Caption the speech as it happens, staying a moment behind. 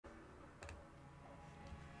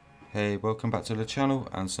Hey, welcome back to the channel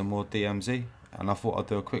and some more DMZ, and I thought I'd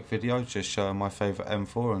do a quick video just showing my favourite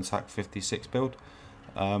M4 and TAQ-56 build.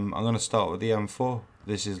 I'm going to start with the M4.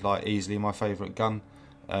 This is like easily my favourite gun.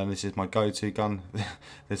 This is my go-to gun.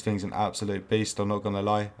 This thing's an absolute beast, I'm not going to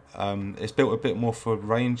lie. It's built a bit more for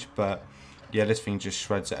range, but yeah, this thing just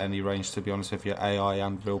shreds at any range, to be honest with you, AI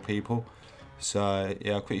and real people. So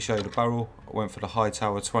yeah, I'll quickly show you the barrel. I went for the high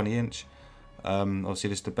tower 20-inch.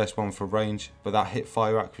 Obviously this is the best one for range, but that hip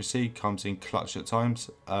fire accuracy comes in clutch at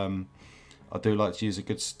times. I do like to use a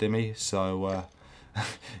good stimmy, so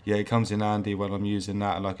yeah, it comes in handy when I'm using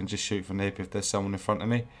that, and I can just shoot from the hip if there's someone in front of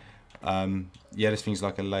me. Yeah, this thing's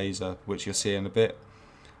like a laser, which you'll see in a bit.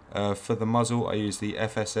 For the muzzle, I use the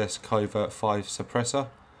FSS Covert 5 suppressor.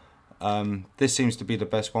 This seems to be the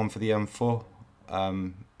best one for the M4.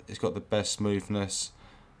 It's got the best smoothness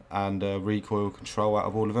and recoil control out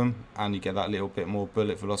of all of them, and you get that little bit more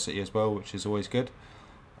bullet velocity as well, which is always good.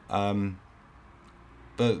 But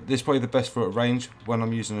this is probably the best for at range. When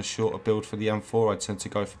I'm using a shorter build for the M4, I tend to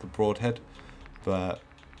go for the broadhead, but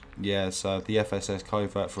yeah, so the FSS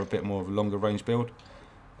Covert for a bit more of a longer range build.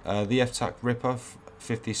 The TAQ Ripper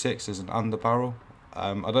 56 is an underbarrel.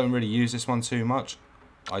 I don't really use this one too much.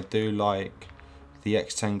 I do like the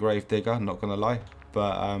X10 Gravedigger, not gonna lie,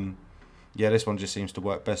 but yeah, this one just seems to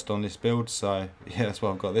work best on this build, so yeah, that's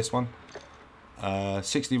why I've got this one.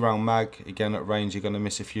 60 round mag, again at range you're going to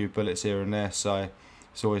miss a few bullets here and there, so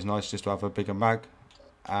it's always nice just to have a bigger mag.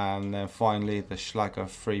 And then finally the Schlager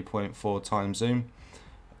 3.4 times zoom.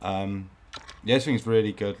 Yeah, this thing's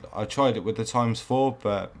really good. I tried it with the times 4,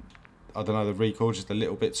 but I don't know, the recoil just a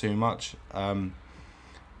little bit too much.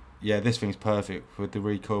 Yeah, this thing's perfect with the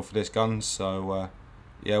recoil for this gun, so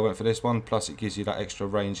yeah, I went for this one, plus it gives you that extra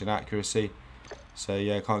range and accuracy, so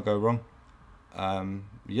yeah, can't go wrong.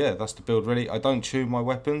 Yeah, that's the build really. I don't tune my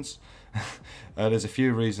weapons. There's a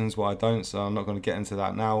few reasons why I don't, so I'm not going to get into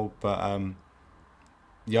that now, but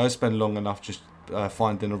yeah, I spend long enough just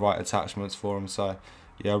finding the right attachments for them, so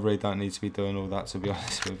yeah, I really don't need to be doing all that, to be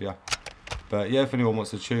honest with you. But yeah, if anyone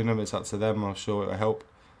wants to tune them, it's up to them, I'm sure it'll help.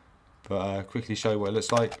 But quickly show you what it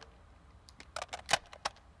looks like.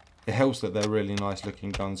 It helps that they're really nice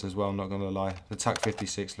looking guns as well, I'm not going to lie. The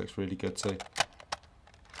TAQ-56 looks really good too.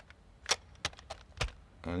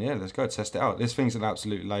 And yeah, let's go test it out. This thing's an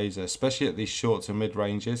absolute laser, especially at these short to mid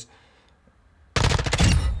ranges.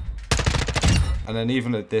 And then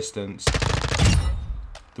even at distance,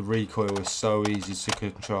 the recoil is so easy to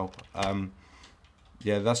control.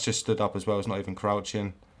 Yeah, that's just stood up as well, it's not even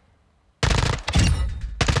crouching.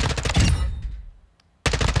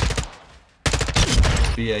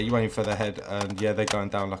 But yeah, you aim for the head, and yeah, they're going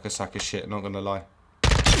down like a sack of shit, not gonna lie.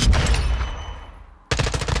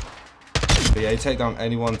 But yeah, you take down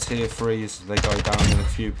anyone tier 3s, they go down in a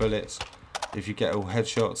few bullets. If you get all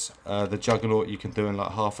headshots, the Juggernaut you can do in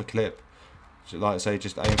like half a clip. So, like I say,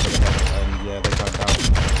 just aim for the head, and yeah, they go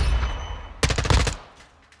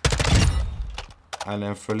down. And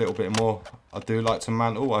then for a little bit more, I do like to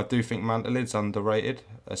mantle. I do think mantleing's underrated,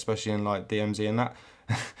 especially in like DMZ and that.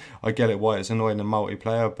 I get it why it's annoying in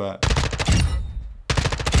multiplayer, but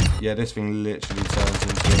yeah, this thing literally turns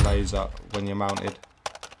into a laser when you're mounted.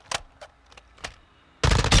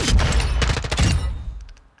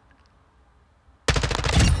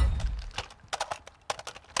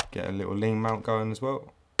 Get a little lean mount going as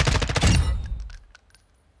well.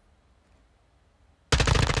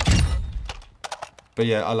 But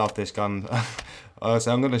yeah, I love this gun.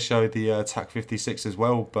 So I'm going to show the TAQ-56 as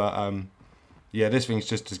well, but yeah, this thing's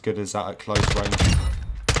just as good as that at close range.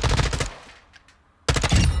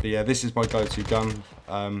 But yeah, this is my go-to gun.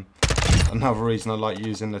 Another reason I like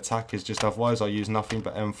using the TAQ is just otherwise I use nothing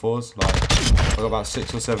but M4s. Like, I've got about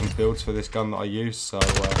 6 or 7 builds for this gun that I use, so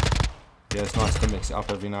yeah, it's nice to mix it up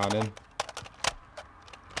every now and then.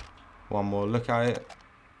 One more look at it.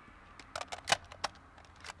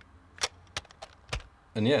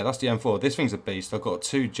 And yeah, that's the M4. This thing's a beast. I've got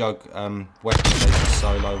 2 jug weapon cases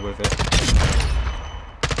solo with it.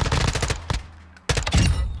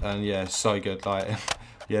 And yeah, so good. Like,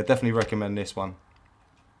 yeah, definitely recommend this one.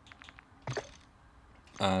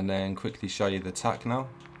 And then quickly show you the TAQ now.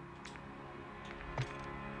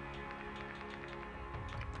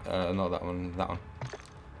 Not that one, that one.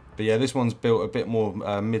 But yeah, this one's built a bit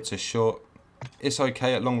more mid to short. It's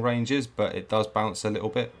okay at long ranges, but it does bounce a little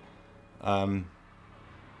bit.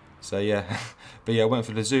 So yeah, but yeah, I went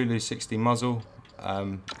for the Zulu 60 muzzle.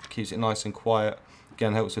 Keeps it nice and quiet.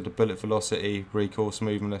 Again, helps with the bullet velocity, recoil,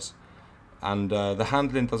 smoothness, and the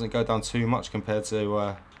handling doesn't go down too much compared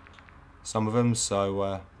to some of them.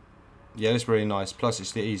 So yeah, it's really nice. Plus,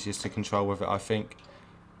 it's the easiest to control with it, I think.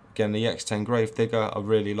 Again, the X10 Grave Digger, I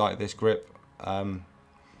really like this grip.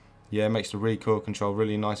 Yeah, it makes the recoil control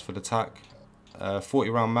really nice for the TAQ. 40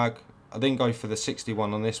 round mag. I didn't go for the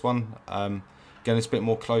 61 on this one. Again, it's a bit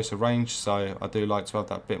more closer range, so I do like to have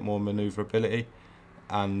that bit more manoeuvrability.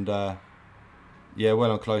 And yeah,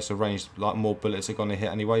 when on closer range, like more bullets are going to hit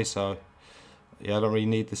anyway, so yeah, I don't really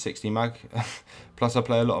need the 60 mag. Plus I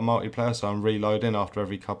play a lot of multiplayer, so I'm reloading after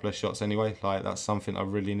every couple of shots anyway. Like, that's something I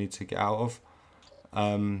really need to get out of.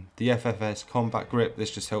 The FFS combat grip,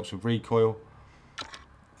 this just helps with recoil.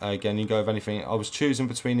 Again, you can go with anything. I was choosing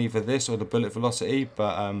between either this or the bullet velocity,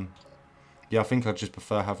 but yeah, I think I just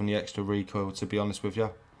prefer having the extra recoil, to be honest with you.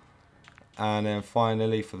 And then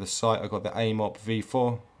finally for the sight, I got the MW2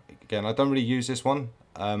 V4. Again, I don't really use this one,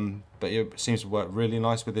 but it seems to work really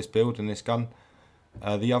nice with this build and this gun.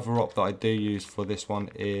 The other op that I do use for this one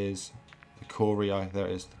is the Corio. There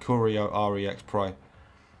it is, the Corio REX Pro.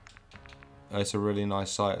 It's a really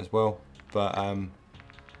nice sight as well, but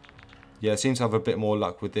yeah, it seems to have a bit more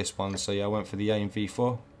luck with this one, so yeah, I went for the AIM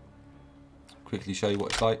V4. Quickly show you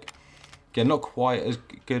what it's like. Again, not quite as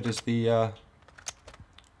good as the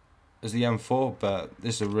M4, but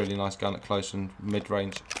this is a really nice gun at close and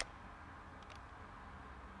mid-range.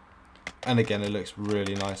 And again, it looks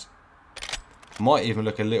really nice. Might even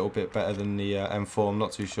look a little bit better than the M4, I'm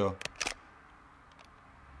not too sure.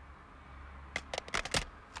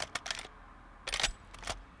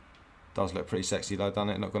 Does look pretty sexy though, doesn't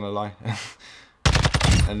it? Not gonna lie.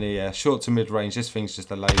 And the short to mid range, this thing's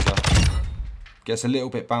just a laser. Gets a little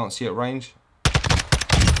bit bouncy at range,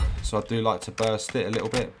 so I do like to burst it a little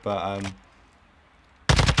bit, but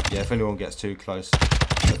yeah, if anyone gets too close,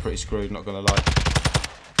 they're pretty screwed, not gonna lie.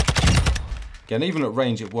 Again, even at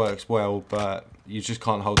range it works well, but you just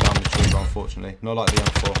can't hold down the trigger, unfortunately. Not like the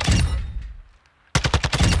M4.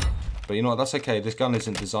 But you know what, that's okay. This gun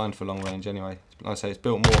isn't designed for long range anyway. Like I say, it's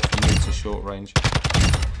built more for mid to short range.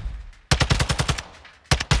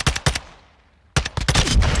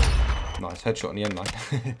 Nice headshot on the end line.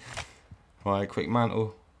 Right, quick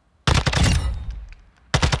mantle.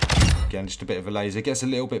 Again, just a bit of a laser. Gets a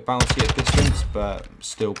little bit bouncy at distance, but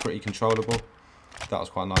still pretty controllable. That was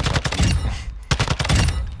quite nice actually.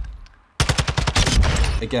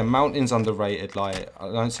 Again, mounting's underrated. Like,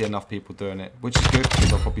 I don't see enough people doing it, which is good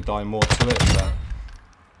because I'll probably die more to it. But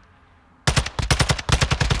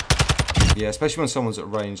yeah, especially when someone's at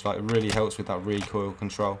range, like, it really helps with that recoil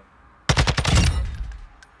control.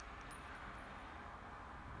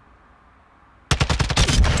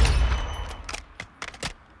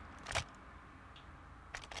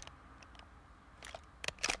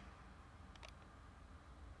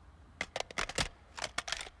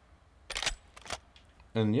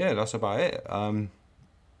 And yeah, that's about it. I'll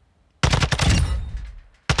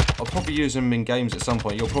probably use them in games at some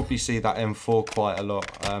point. You'll probably see that M4 quite a lot.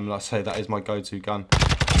 Like I say, that is my go-to gun.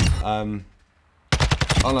 I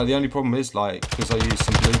don't know, the only problem is, like, because I use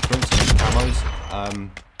some blueprints and camos,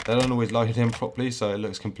 they don't always load in properly, so it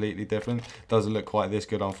looks completely different. Doesn't look quite this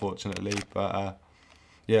good, unfortunately. But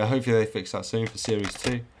yeah, hopefully they fix that soon for Series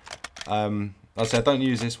 2. Like I said, I don't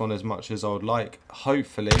use this one as much as I would like.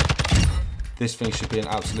 Hopefully this thing should be an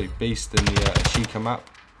absolute beast in the Ashika map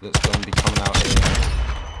that's going to be coming out in,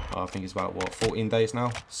 I think it's about, what, 14 days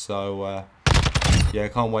now. So yeah, I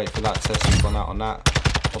can't wait for that test that's gone out on that.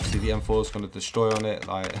 Obviously the M4 is going to destroy on it.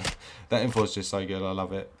 Like, that M4 is just so good, I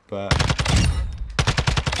love it. But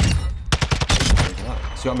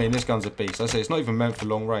see what I mean, this gun's a beast. I say it's not even meant for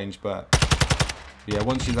long range, but yeah,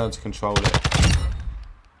 once you learn to control it,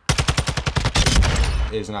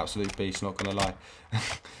 it is an absolute beast, not going to lie.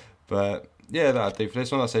 But yeah, that'll do for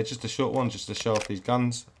this one. Like I say, just a short one, just to show off these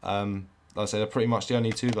guns. Like I said, they're pretty much the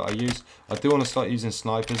only two that I use. I do want to start using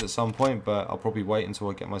snipers at some point, but I'll probably wait until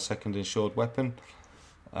I get my second insured weapon.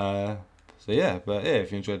 So yeah, but yeah,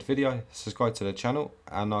 if you enjoyed the video, subscribe to the channel,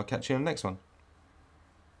 and I'll catch you in the next one.